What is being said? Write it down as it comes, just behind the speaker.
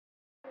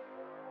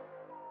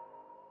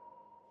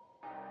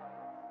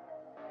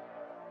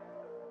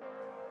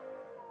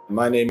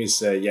My name is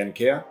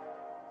Kjær.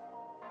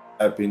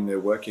 I've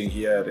been working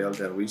here at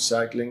ELDAN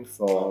Recycling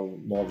for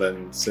more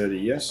than 30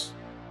 years.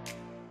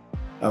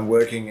 I'm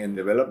working in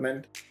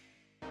development,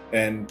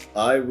 and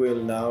I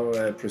will now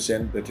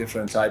present the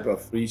different type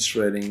of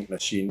pre-shredding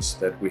machines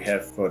that we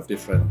have for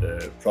different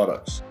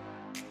products.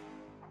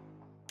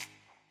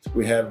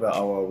 We have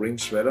our ring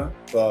shredder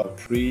for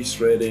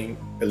pre-shredding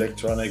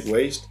electronic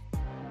waste,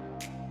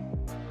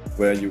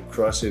 where you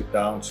crush it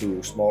down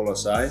to smaller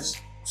size,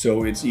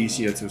 so it's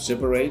easier to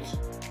separate.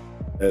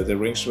 The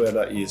ring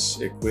shredder is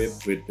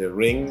equipped with the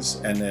rings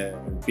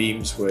and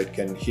beams where it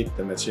can hit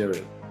the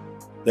material.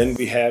 Then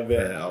we have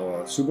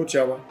our super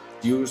chopper,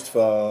 used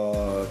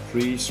for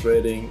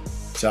pre-shredding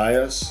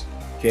tires,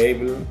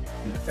 cable,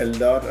 a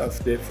lot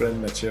of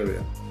different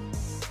material.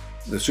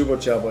 The super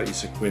chopper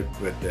is equipped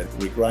with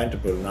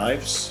regrindable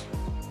knives,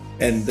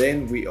 and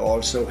then we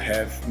also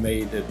have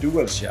made a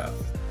dual shaft,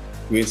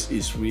 which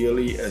is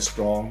really a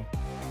strong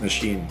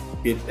machine.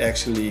 It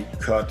actually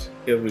cut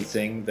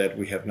everything that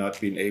we have not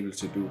been able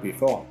to do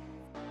before.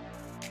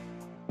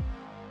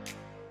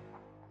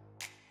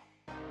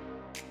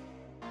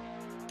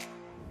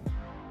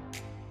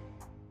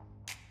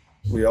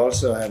 We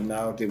also have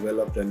now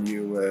developed a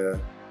new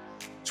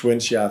twin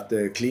shaft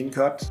clean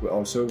cut,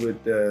 also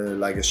with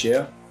like a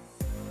Kjær,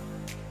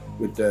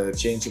 with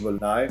changeable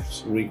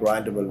knives,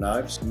 regrindable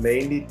knives,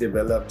 mainly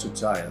developed to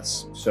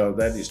tires. So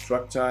that is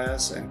truck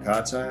tires and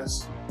car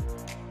tires.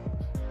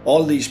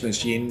 All these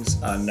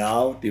machines are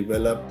now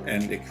developed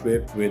and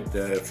equipped with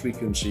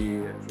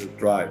frequency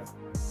drive.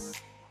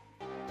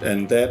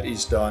 And that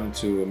is done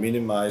to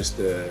minimize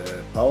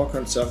the power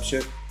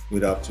consumption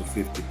with up to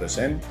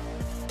 50%.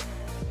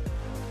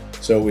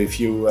 So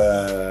if you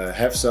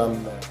have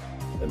some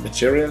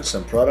material,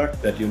 some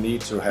product that you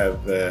need to have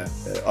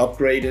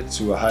upgraded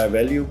to a higher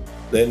value,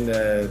 then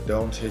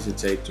don't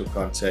hesitate to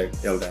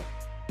contact ELDAN.